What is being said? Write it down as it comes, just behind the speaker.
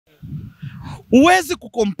Huwezi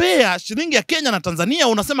kukompea shilingi ya Kenya na Tanzania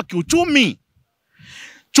unasema kiuchumi.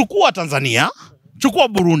 Chukua Tanzania, chukua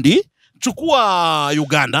Burundi, chukua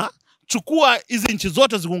Uganda, chukua hizi nchi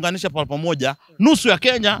zote zikuunganisha pamoja, nusu ya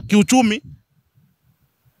Kenya kiuchumi.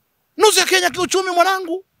 Nusu ya Kenya kiuchumi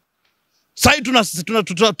mwanangu. Sasa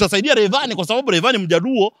tutasaidia Rayvanny kwa sababu Rayvanny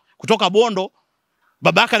Mjaluo kutoka Bondo.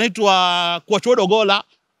 Babaka anaitwa Kuachodo Gola.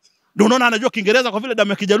 Ndio unaona anajua Kiingereza kwa vile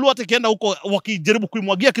damu ya Kijaluo hata kienda huko wakijaribu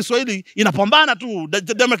kuimwagia Kiswahili inapambana tu.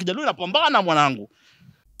 Damu ya Kijaluo inapambana mwanangu.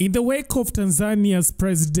 In the wake of Tanzania's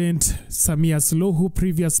President Samia Suluhu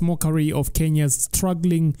previous mockery of Kenya's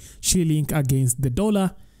struggling shilling against the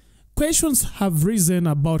dollar, questions have risen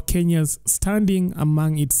about Kenya's standing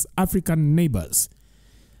among its African neighbors.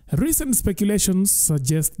 Recent speculations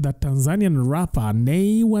suggest that Tanzanian rapper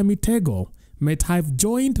Mitego might have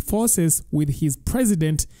joined forces with his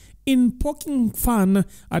president in poking fun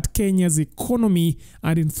at Kenya's economy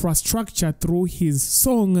and infrastructure through his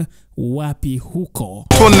song Wapi Huko.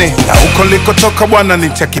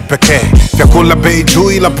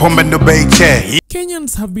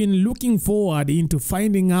 Kenyans have been looking forward into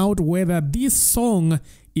finding out whether this song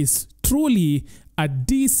is truly a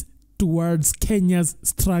diss towards Kenya's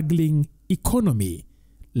struggling economy.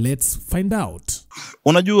 Let's find out.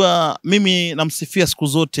 Unajua mimi namsifia siku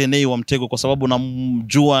zote Nay wa Mtego kwa sababu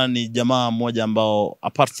namjua ni jamaa mmoja ambao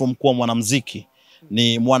apart from kuwa mwanamuziki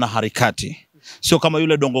ni mwana harakati. Sio kama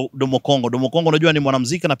yule Domo Kongo. Domo Kongo unajua ni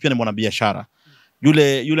mwanamuziki na pia ni mwanabiashara.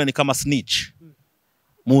 Yule ni kama snitch.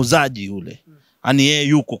 Muuzaji yule. Ani yeye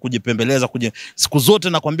yuko kujipembeleza siku zote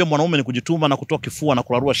nakwambia mwanaume ni kujituma na kutoa kifua na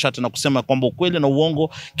kularua shati na kusema kwamba ukweli na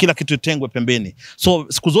uongo kila kitu itengwe pembeni. So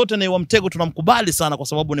siku zote Nay wa Mtego tunamkubali sana kwa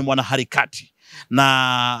sababu ni mwanaharakati.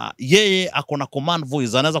 Na yeye akona command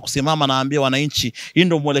voice, anaweza kusimama na ambia wananchi hii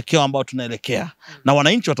ndio mwelekeo ambao tunaelekea na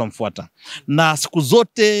wananchi watamfuata. Na siku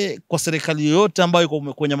zote kwa serikali yoyote ambayo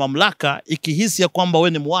iko kwenye mamlaka ikihisi ya kwamba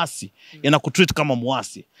wewe ni muasi inakutreat kama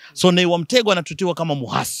muasi. So Nay wa Mtego anatreatiwa kama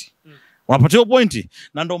muasi. Unapatiwa pointi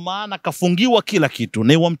na ndo maana kafungiwa kila kitu.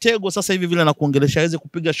 Nay wa Mtego sasa hivi vile anakuongelesha hawezi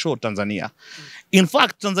kupiga show Tanzania. In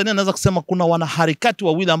fact Tanzania naweza kusema kuna wanaharakati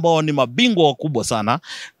wawili ambao ni mabingwa wakubwa sana.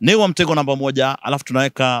 Nay wa Mtego namba 1, alafu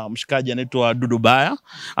tunaweka mshikaji anaitwa Dudubaya,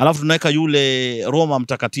 alafu tunaweka yule Roma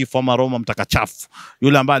mtakatifu ama Roma mtakachafu.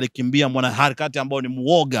 Yule ambaye alikimbia mwanaharakati ambao ni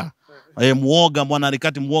muoga. Muoga,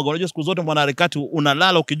 mwanaharakati muoga. Unajua siku zote mwanaharakati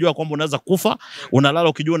unalala ukijua kwamba unaweza kufa, unalala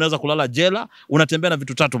ukijua unaweza kulala jela, unatembea na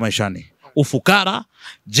vitu 3 maishani. Ufukara,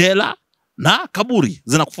 jela na kaburi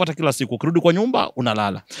zinakufuata kila siku. Ukirudi kwa nyumba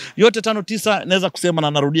unalala. Yote 5-9 naweza kusema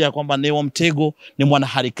na narudia kwamba Nay wa Mtego ni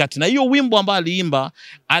mwanaharakati. Na hiyo wimbo ambao aliimba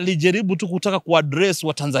alijaribu tu kutaka kuaddress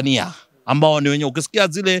wa Tanzania ambao ni wenyewe ukisikia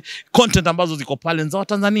zile content ambazo ziko pale za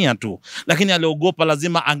Tanzania tu, lakini aliogopa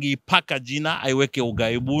lazima angeipaka jina aiweke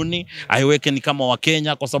ugaibuni, aiweke ni kama wa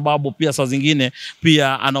Kenya kwa sababu pia saa zingine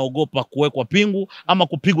pia anaogopa kuwekwa pingu ama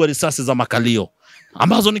kupigwa risasi za makalio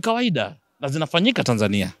ambazo ni kawaida na zinafanyika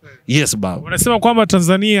Tanzania. Yes baba. Unasema kwamba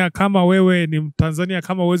Tanzania kama wewe ni Tanzania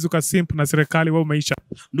kama huwezi kusimp na serikali wewe maisha.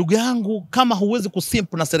 Ndugu yangu kama huwezi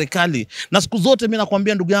kusimp na serikali na siku zote mimi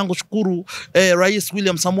nakwambia ndugu yangu shukuru Rais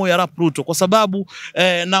William Samoei Arap Ruto kwa sababu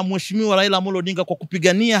na mheshimiwa Raila Amolo Odinga kwa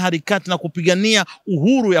kupigania harakati na kupigania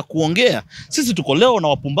uhuru ya kuongea. Sisi tuko leo na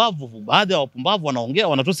wapumbavu, baadhi ya wapumbavu wanaongea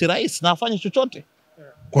wanatusi rais na afanye chochote.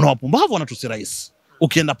 Kuna wapumbavu wanatusi rais.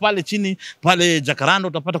 Ukienda pale chini, pale Jacaranda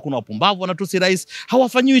utapata kuna wapumbavu wanatusi rais,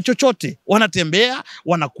 hawafanyiwi chochote. Wanatembea,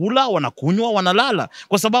 wanakula, wanakunywa, wanalala.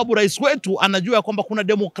 Kwa sababu rais wetu anajua kwamba kuna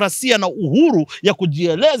demokrasia na uhuru ya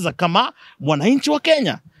kujieleza kama mwananchi wa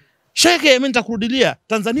Kenya. Sheke mimi nitakurudilia,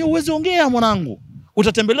 Tanzania huwezi ongea mwanangu.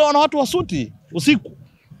 Utatembelewa na watu wa suti usiku.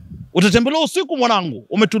 Utatembelewa usiku mwanangu.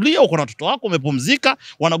 Umetulia uko na watoto wako umepumzika,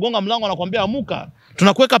 wanagonga mlango wanakuambia amuka.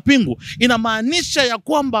 Tunakuweka pingu. Inamaanisha ya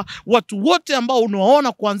kwamba watu wote ambao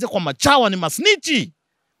unawaona kuanzia kwa machawa ni masnichi,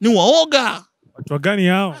 ni waoga. Watu gani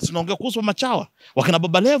hao? Tunaongea kuhusu machawa. Wakina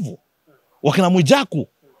Baba Levo, wakina Mwijaku,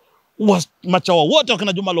 machawa wote,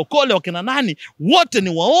 wakina Juma Lokole, wakina nani, wote ni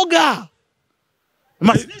waoga.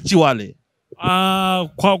 Masnichi wale.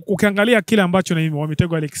 Kwa ukiangalia kile ambacho Nay wa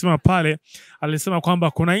Mtego alikisema pale, alisema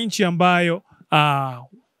kwamba kuna nchi ambayo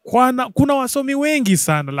kuna wasomi wengi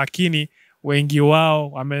sana lakini wengi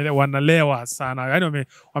wao wanalewa sana, yani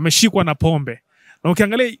wameshikwa na pombe. Na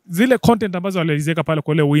ukiangalia zile content ambazo waliziweka pale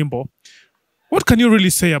kwa ile wimbo, what can you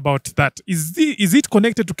really say about that? Is it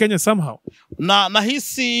connected to Kenya somehow?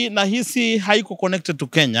 Nahisi haiko connected to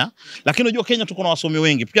Kenya, lakini unajua Kenya tuko na wasomi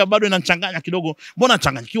wengi. Pia bado inachanganya kidogo. Mbona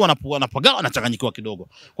changanyikiwa na pagawa na changanyikiwa kidogo?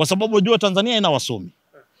 Kwa sababu unajua Tanzania ina wasomi.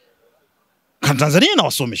 Tanzania ina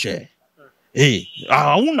wasomi shehe.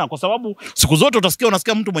 Hauna kwa sababu siku zote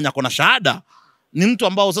unasikia mtu mwenye akona shahada ni mtu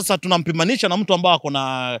ambao sasa tunampimanisha na mtu ambao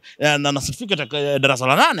kuna na certificate ya darasa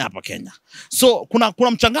la 8 hapa Kenya. So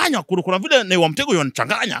kuna mchanganyo, kuna vile Nay wa Mtego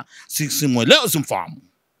yanachanganya, simuelewa, simfahamu.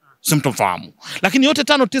 Simtomfahamu. Lakini yote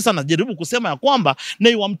 5-9 anajaribu kusema ya kwamba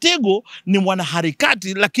Nay wa Mtego ni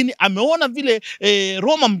mwanaharakati, lakini ameona vile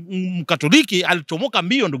Roma Mkatoliki alitomoka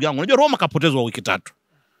mbio ndugu yangu. Unajua Roma kapotezwa wiki 3.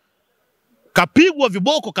 Kapigwa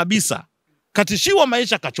viboko kabisa. Katishiwa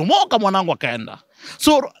maisha, kachomoka mwanangu akaenda.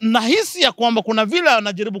 So nahisi ya kwamba kuna vile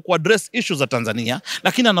anajaribu kuaddress issues za Tanzania,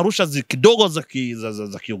 lakini anarusha kidogo za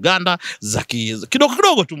Uganda,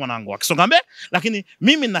 kidogo tu mwanangu akisonga mbele. Lakini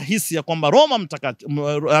mimi nahisi ya kwamba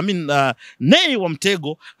Nay wa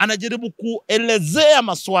Mtego anajaribu kuelezea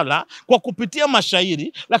maswala kwa kupitia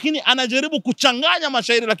mashairi, lakini anajaribu kuchanganya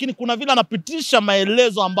mashairi, lakini kuna vile anapitisha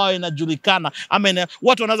maelezo ambayo inajulikana,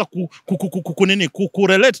 watu wanaweza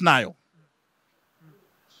kurelate nayo.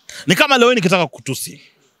 Ni kama leo nikitaka kutusi,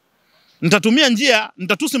 nitatumia njia,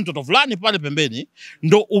 nitatusi mtoto fulani pale pembeni,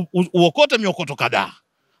 ndo uokote miokoto kadhaa.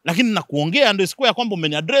 Lakini na kuongea ndio isiku ya kwamba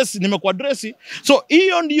umeniaddress, nimekuaddress. So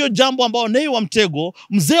hiyo ndiyo jambo ambao Nay wa Mtego,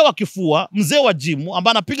 mzee wa kifua, mzee wa jimu,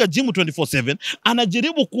 ambaye anapiga jimu 24/7,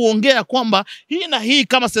 anajaribu kuongea kwamba hii na hii,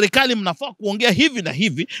 kama serikali mnafaa kuongea hivi na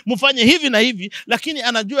hivi, mfanye hivi na hivi. Lakini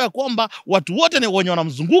anajua ya kwamba watu wote ni wenye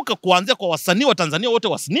wanamzunguka, kuanzia kwa wasanii wa Tanzania wote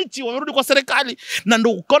wasnichi wamerudi kwa serikali. Na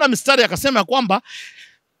ndio ukaona mistari akasema ya kwamba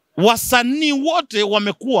wasanii wote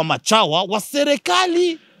wamekuwa machawa wa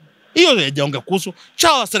serikali. Hiyo haijaonge kuhusu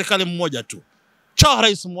chawa serikali mmoja tu, chawa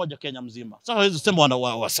rais mmoja Kenya mzima. Sasa hawezi kusema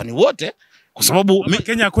wasanii wote, kwa sababu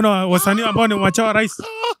Kenya hakuna wasanii ambao ni wachawa rais.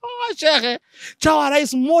 Shehe, chawa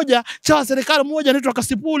rais mmoja, chawa serikali mmoja anaitwa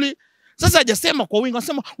Kasipuli. Sasa hajasema kwa wingi,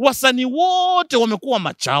 anasema wasanii wote wamekuwa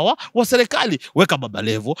machawa wa serikali. Weka Baba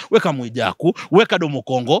Levo, weka Mwijaku, weka Domo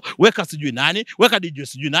Kongo, weka sijui nani, weka DJ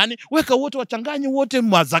sijui nani, weka wote wachanganye, wote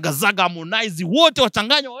mazagazaga, Harmonize, wote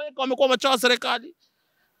wachanganye, wamekuwa machawa wa serikali.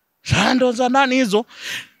 Shando za nani hizo?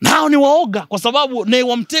 Nao ni waoga, kwa sababu Nay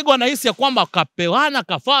wa Mtego anahisi ya kwamba kapewana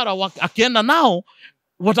kafara, akienda nao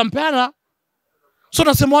watampeana. So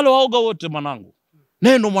nasema wale waoga wote mwanangu.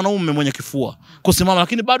 Nay ndo mwanaume mwenye kifua kusimama,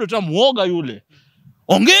 lakini bado tu muoga yule.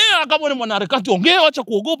 Ongea kama ni mwanaharakati, ongea, acha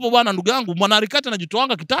kuogopa bwana ndugu yangu. Mwanaharakati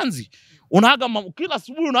anajitoanga kitanzi. Unaaga kila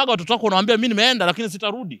asubuhi, unaaga watoto wako, unawaambia mimi nimeenda lakini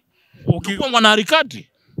sitarudi. Ukikuwa mwanaharakati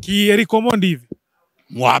Recommend hivi.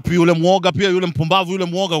 Wapi yule muoga, pia yule mpumbavu yule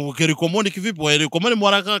muoga ukirikomoni kivipi? Recommend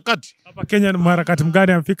mwanaharakati. Hapa Kenya ni mwanaharakati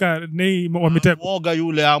mgani amfika Nay wa Mtego? Muoga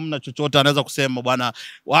yule hamna chochote anaweza kusema bwana.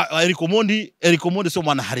 Recommend sio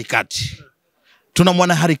mwanaharakati. Tuna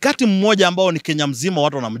mwanaharakati mmoja ambao ni Kenya mzima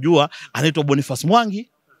watu wanamjua, anaitwa Boniface Mwangi.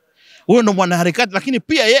 Huyo ndo mwanaharakati, lakini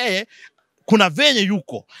pia yeye kuna venye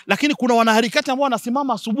yuko. Lakini kuna wanaharakati ambao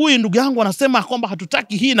wanasimama asubuhi ndugu yangu, wanasema kwamba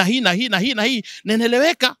hatutaki hii na hii na hii na hii na hii.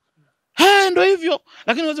 Ninaeleweka. Ndio hivyo.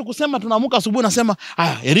 Lakini uweze kusema tunaamuka asubuhi nasema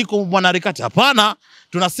Eriko mwanaharakati. Hapana,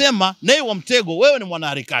 tunasema Nay wa Mtego wewe ni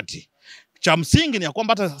mwanaharakati. Cha msingi ni ya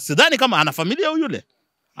kwamba hata sidhani kama ana familia yule.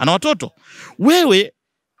 Ana watoto. Wewe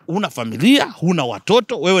una familia, huna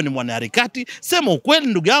watoto, wewe ni mwanaharakati. Sema ukweli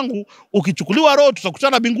ndugu yangu, ukichukuliwa roho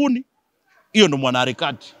tutakutana mbinguni. Hiyo ndo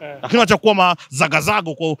mwanaharakati. Lakini acha kuwa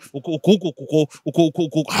mazagazago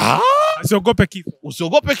usiogope kifo.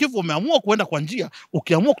 Usiogope kifo, umeamua kuenda kwa njia.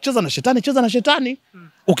 Ukiamua kucheza na shetani, cheza na shetani.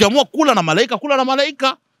 Ukiamua kula na malaika, kula na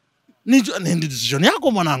malaika. Ni decision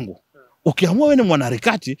yako mwanangu. Ukiamua wewe ni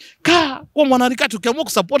mwanaharakati, kaa kwa mwanaharakati. Ukiamua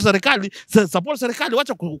kusupport serikali, support serikali,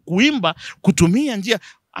 wacha kuimba, kutumia njia.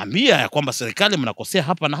 Ambia ya kwamba serikali mnakosea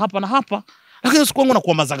hapa na hapa na hapa. Lakini usikuangu na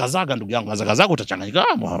kuwa mazagazaga ndugu yangu. Mazagazaga utachanganyika.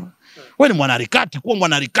 Wewe ni mwanaharakati, kuwa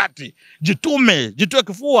mwanaharakati. Jitume, jitoe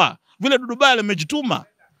kifua. Vile Dudubai amejituma.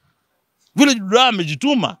 Vile Dudubai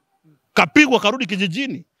amejituma. Kapigwa karudi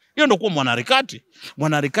kijijini. Hiyo ndio kuwa mwanaharakati.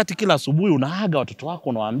 Mwanaharakati kila asubuhi unaaga watoto wako,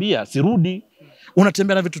 unawaambia sirudi.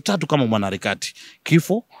 Unatembea na vitu 3 kama mwanaharakati: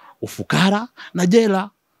 kifo, ufukara na jela.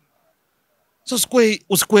 Sasa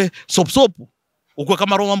usikwe sop. Ukwe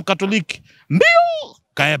kama Roma Mkatoliki. Mbio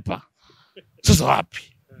kaepa. Sasa wapi?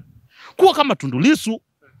 Kuwa kama Tundu Lissu.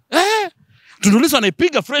 Tundu Lissu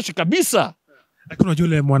anaipiga fresh kabisa. Lakini unajua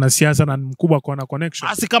yule mwanasiasa na mkubwa kwa na connection.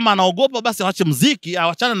 Basi kama anaogopa basi aache muziki,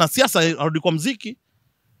 aachane na siasa, arudi kwa muziki.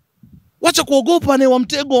 Wacha kuogopa Nay wa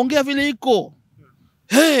Mtego, ongea vile iko.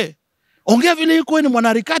 Ongea vile iko, wewe ni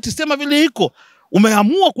mwanaharakati, sema vile iko.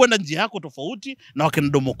 Umeamua kwenda njia yako tofauti na wakina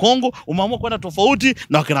Domo Kongo, umeamua kwenda tofauti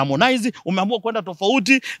na wakina Harmonize, umeamua kwenda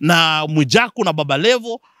tofauti na Mwijaku na Baba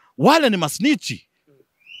Levo. Wale ni masnichi.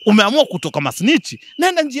 Umeamua kutoka masnichi,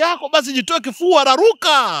 nenda njia yako basi, jitoe kifua,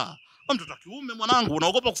 raruka. Mtoto kiume mwanangu,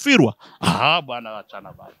 unaogopa kufirwa? Bwana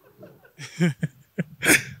achana bwana.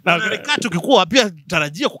 Na harakati ukikuwa pia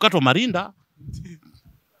tarajia kukatwa marinda.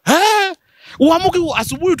 Uamuke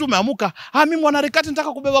asubuhi tu umeamuka, mimi mwanaharakati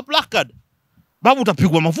nataka kubeba placard. Babu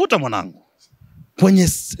utapigwa mafuta mwanangu.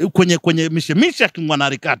 Kwenye mishemisha ya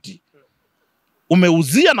mwanaharakati.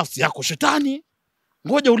 Umeuzia nafsi yako shetani.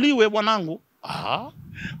 Ngoja uliwe mwanangu.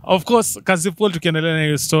 Of course, kazi Paul tukiendelea na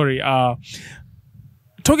hiyo story.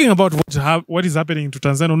 Talking about what is happening to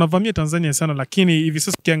Tanzania. Unavamia Tanzania sana, lakini hivi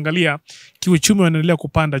sasa ukiangalia kiuchumi wanaendelea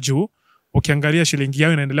kupanda juu. Ukiangalia shilingi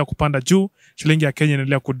yao inaendelea kupanda juu, shilingi ya Kenya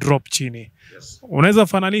inaendelea kudrop chini. Yes. Unaweza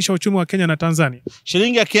fananisha uchumi wa Kenya na Tanzania?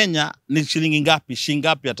 Shilingi ya Kenya ni shilingi ngapi? Shilingi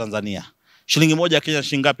ngapi ya Tanzania? Shilingi moja ya Kenya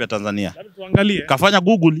shilingi ngapi ya Tanzania? Tuangalie. Kafanya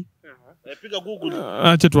Google. Piga Google.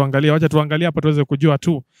 Acha tuangalie hapa tuweze kujua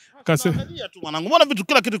tu. Angalia tu mwanangu. Mbona vitu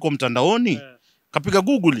kila kitu kwa mtandaoni? Kapiga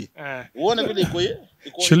Google. Uone vile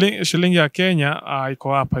iko shilingi ya Kenya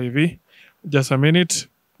iko hapa hivi. Just a minute.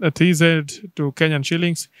 TZ to Kenyan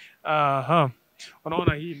shillings.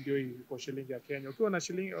 Unaona hii ndio hii kwa shilingi ya Kenya. Ukiwa na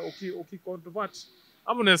shilingi ukiconvert,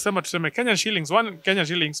 ama unasema tuseme Kenyan shillings, one Kenyan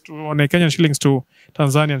shillings to one Kenyan shillings to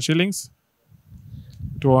Tanzanian shillings.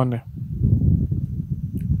 Tuone.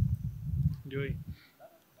 Ndio hii.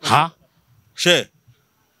 She.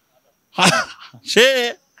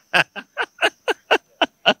 She.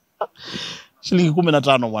 Shilingi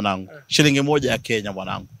 15 mwanangu. Shilingi moja ya Kenya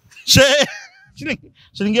mwanangu. She.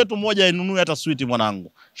 Shilingi yetu moja inunue hata sweet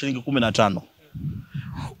mwanangu. Shilingi 15.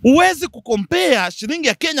 Uwezi kukompea shilingi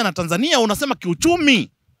ya Kenya na Tanzania, unasema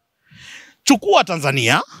kiuchumi. Chukua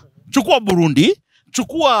Tanzania, chukua Burundi,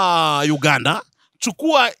 chukua Uganda,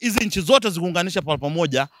 chukua hizi nchi zote zikuunganisha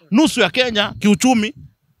pamoja, nusu ya Kenya kiuchumi.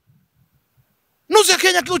 Nusu ya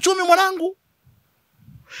Kenya kiuchumi mwanangu.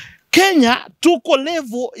 Kenya tuko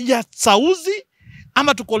level ya Sauzi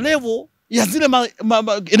ama tuko level ya zile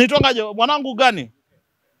inaitwangaje mwanangu gani?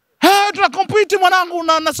 Tuna compete mwanangu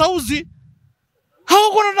na Sauzi.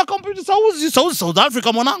 Hao na compete Sauzi, South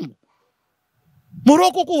Africa mwanangu.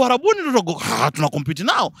 Morocco kwa Arabuni tuna compete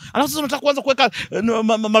nao. Alafu sasa tunataka kuanza kuweka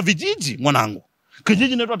mavijiji mwanangu.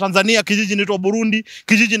 Kijiji inaitwa Tanzania, kijiji inaitwa Burundi,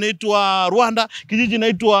 kijiji inaitwa Rwanda, kijiji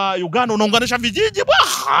inaitwa Uganda, unaunganisha vijiji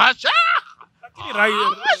bwana.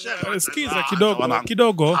 Sikiza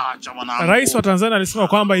kidogo. Rais wa Tanzania alisema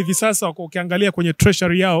kwamba hivi sasa ukiangalia kwenye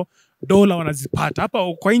treasury yao dola wanazipata.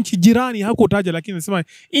 Hapa kwa nchi jirani hakutaja, lakini anasema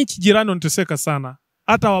nchi jirani wanateseka sana.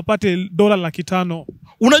 Hata wapate dola 500,000.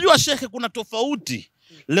 Unajua shekhe, kuna tofauti.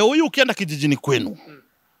 Leo hii ukienda kijijini kwenu,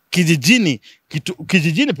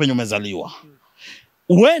 kijijini penye umezaliwa,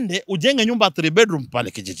 uende ujenge nyumba ya 3 bedroom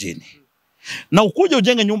pale kijijini, na ukuje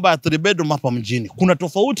ujenge nyumba ya 3 bedroom hapa mjini, kuna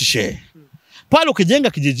tofauti shehe. Pale ukijenga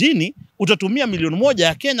kijijini utatumia milioni 1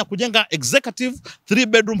 ya Kenya kujenga executive 3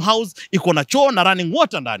 bedroom house iko na choo na running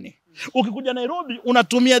water ndani. Ukikuja Nairobi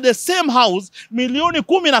unatumia the same house milioni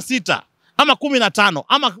 16 ama 15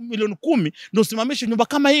 ama milioni 10 ndio usimamishe nyumba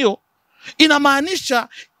kama hiyo. Inamaanisha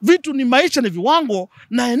vitu ni maisha, ni viwango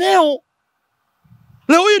na eneo.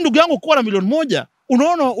 Leo hii ndugu yangu kuwa na milioni 1,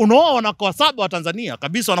 unaoa wanakoa 7 wa Tanzania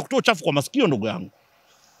kabisa, wanakutoa uchafu kwa masikio ndugu yangu.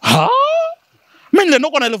 Mimi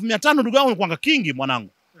nilenoko na 1500 ndugu yangu ni kwanga kingi mwanangu.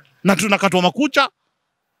 Na tunakatwa makucha.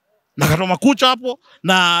 Nakatwa makucha hapo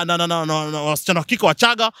na wasichana wa kike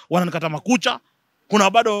Wachaga wananikata makucha. Kuna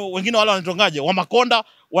bado wengine wale wanatongaje wa Makonda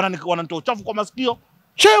wananitoa uchafu kwa masikio.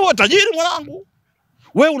 Chewe tajiri mwanangu.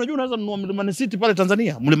 Wewe unajua unaweza kununua Mlimani City pale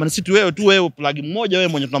Tanzania. Mlimani City wewe plug mmoja, wewe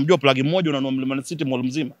mwenye tunamjua plug mmoja unanunua Mlimani City mall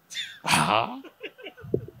mzima.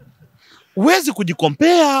 Huwezi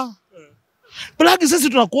kujikompea. Plug sisi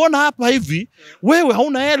tunakuona hapa hivi, wewe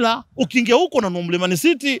hauna hela, ukiingia huko unanunua Mlimani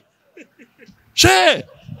City. Che.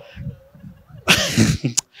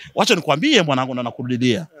 Wacha nikwambie mwanangu na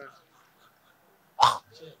nakurudia.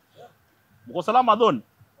 Uko salama Don?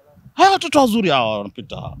 Haya watoto wazuri hawa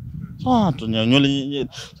wanapita. Tunyonyole.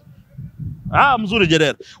 Mzuri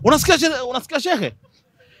Jerere. Unasikia shehe?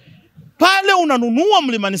 Pale unanunua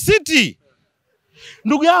Mlimani City.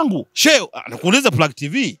 Ndugu yangu, shehe, nakuuliza Plug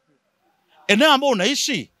TV. Eneo ambao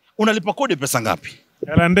unaishi, unalipa kodi pesa ngapi?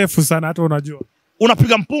 Hela ndefu sana hata unajua.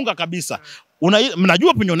 Unapiga mpunga kabisa.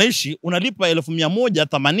 Mnajua penye unaishi, unalipa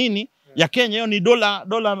 1180 ya Kenya, hiyo ni dola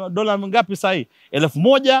ngapi sasa hii?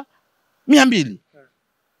 1200.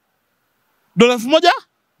 Dola 1200?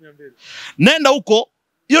 Nenda huko,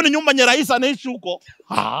 hiyo ni nyumba nye rais anaishi huko.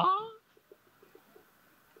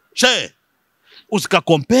 She,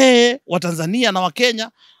 usikakompee wa Tanzania na wa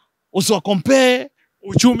Kenya, usiwakompee.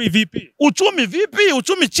 Uchumi vipi?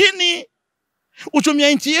 Uchumi chini. Uchumi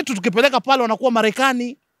ya nchi yetu tukipeleka pale wanakuwa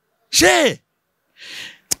Marekani. She.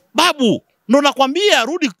 Babu, ndo nakwambia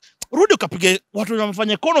rudi ukapige watu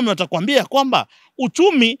wanafanya economy watakwambia kwamba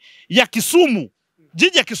uchumi ya Kisumu,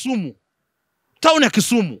 jiji ya Kisumu, town ya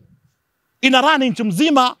Kisumu inarani nchi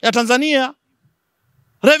mzima ya Tanzania.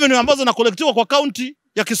 Revenue ambazo zinakolektiwa kwa kaunti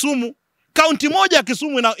ya Kisumu. Kaunti moja ya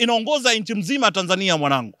Kisumu inaongoza nchi mzima ya Tanzania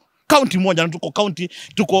mwanangu. Kaunti moja, na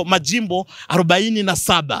tuko majimbo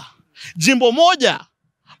 47. Jimbo moja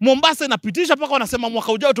Mombasa inapitisha paka wanasema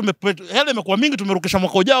mwaka ujao hela imekuwa mingi, tumerukisha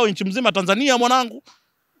mwaka ujao nchi mzima ya Tanzania mwanangu.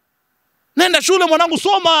 Nenda shule mwanangu,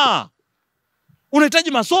 soma.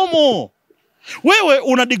 Unahitaji masomo. Wewe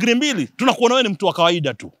una degree 2, tunakuona wewe ni mtu wa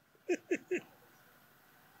kawaida tu.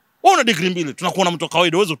 Wewe una degree 2, tunakuona mtu wa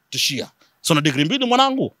kawaida, wewe utishia. Sio una degree 2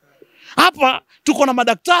 mwanangu. Hapa tuko na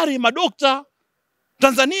madaktari, madokta.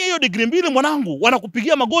 Tanzania hiyo degree 2 mwanangu,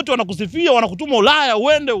 wanakupigia magoti, wanakusifia, wanakutuma Ulaya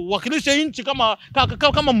uende uwakilishe nchi kama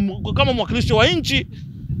mwakilishi wa nchi.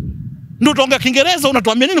 Ndio tuongea Kiingereza,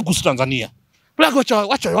 unatuambia nini kuhusu Tanzania?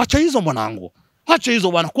 Wacha hizo mwanangu. Acha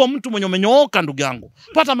hizo bwana, kuwa mtu mwenye umenyooka ndugu yangu.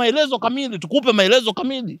 Pata maelezo kamili, tukupe maelezo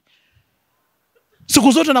kamili.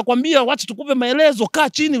 Siku zote nakwambia wacha tukupe maelezo, kaa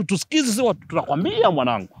chini utusikize, sisi tunakwambia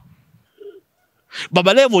mwanangu.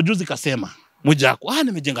 Baba Levo juzi kasema, Mwijaku,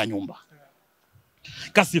 nimejenga nyumba.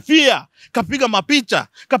 Kasifia, kapiga mapicha,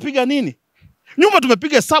 kapiga nini? Nyumba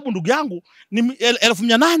tumepiga hesabu ndugu yangu ni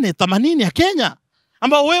 1880 ya Kenya.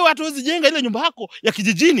 Ambao wewe hata huwezi jenga ile nyumba yako ya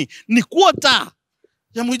kijijini, ni kwota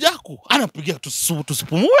ya Mwijaku. Anapigia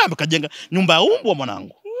tusipumue, amekajenga nyumba ya umbwa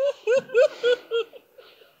mwanangu.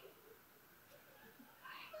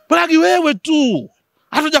 Plagi wewe tu.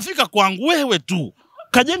 Hatujafika kwangu, wewe tu.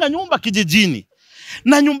 Kajenga nyumba kijijini.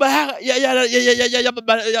 Na nyumba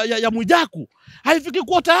ya Mwijaku haifiki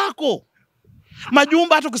kwota yako.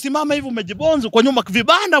 Majumba hata ukisimama hivi umejibonzo kwa nyumba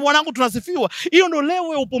vibanda mwanangu, tunasifiwa. Hiyo ndio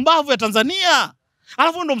leo ya upumbavu ya Tanzania.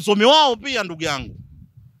 Alafu ndio msomi wao pia ndugu yangu.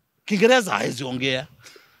 Kiingereza hawezi ongea.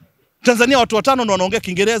 Tanzania watu 5 ndio wanaongea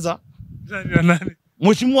Kiingereza. Nani?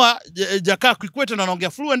 Mheshimiwa Jakaya Kikwete anaongea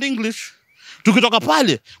fluent English. Tukitoka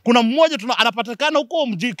pale kuna mmoja anapatikana huko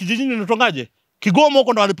kijijini inatongaje? Kigoma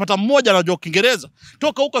huko ndo alipata mmoja anajua Kiingereza.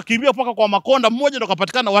 Toka huko kimbia paka kwa Makonda, mmoja ndo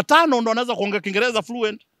kapatikana, 5 ndo wanaweza kuongea Kiingereza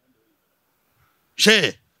fluent.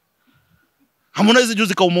 Harmonize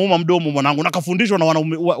juzi kaumuuma mdomo mwanangu, nakafundishwa na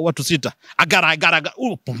watu 6. Agara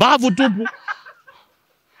pumbavu tupu.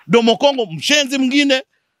 Domo Kongo mshenzi mwingine.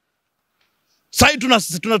 Sasa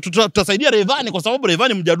tutasaidia Rayvanny kwa sababu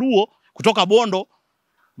Rayvanny Mjaluo kutoka Bondo.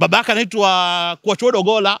 Baba yake anaitwa Kwachodo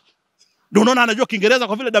Gola. Ndio unaona anajua Kiingereza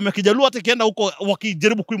kwa vile damu ya Kijaluo, hata kienda huko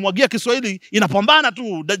wakijaribu kuimwagia Kiswahili inapambana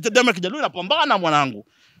tu. Damu ya Kijaluo inapambana mwanangu.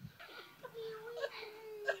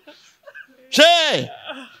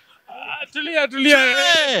 Tulia.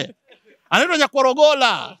 Anaitwa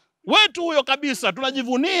Nyakorogola. Wetu huyo kabisa,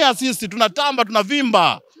 tunajivunia sisi, tunatamba,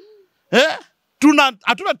 tunavimba.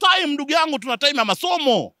 Hatuna time ndugu yangu, tuna time ya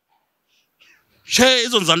masomo.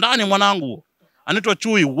 Hizo za ndani mwanangu. Anaitwa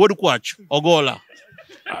Chui Wodkwach Ogola.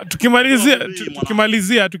 Tukimalizia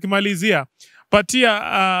patia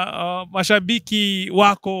mashabiki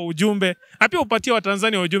wako ujumbe, na pia upatie wa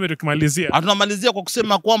Tanzania ujumbe tukimalizia. Tunamalizia kwa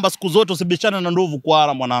kusema kwamba siku zote usibishane na ndovu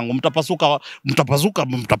kwara mwanangu.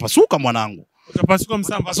 Mtapasuka mwanangu. Utapasuka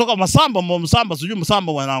msamba sijui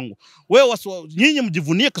msamba mwanangu. Wewe nyinyi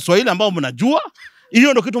mjivunie Kiswahili ambao mnajua.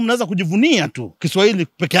 Hiyo ndio kitu mnaweza kujivunia tu, Kiswahili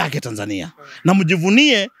peke yake Tanzania. Na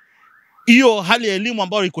mjivunie hiyo hali ya elimu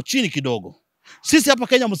ambayo iko chini kidogo. Sisi hapa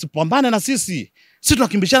Kenya msipambane na sisi. Sisi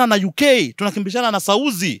tunakimbishana na UK, tunakimbishana na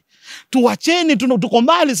Saudi. Tuacheni, tuko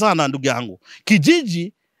mbali sana ndugu yangu.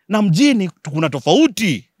 Kijiji na mjini kuna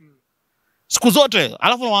tofauti. Siku zote,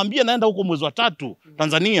 alafu nawaambia naenda huko mwezi wa 3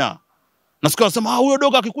 Tanzania. Nasikia wanasema huyo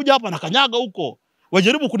dogo akikuja hapa nakanyaga huko.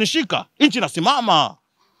 Wajaribu kunishika, nchi nasimama.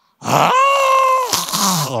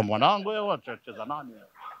 Mwanangu wewe cheza nani?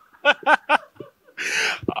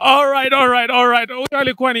 Alright. Huyo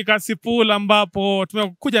alikuwa ni Kasipul, ambapo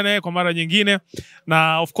tumekuja naye kwa mara nyingine,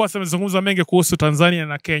 na of course amezungumza mengi kuhusu Tanzania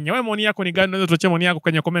na Kenya. Wewe maoni yako ni gani? Unaweza tuachia maoni yako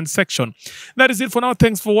kwenye comment section. That is it for now.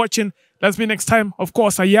 Thanks for watching. Let's meet next time. Of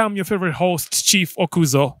course, I am your favorite host, Chief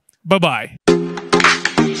Okuzo. Bye bye.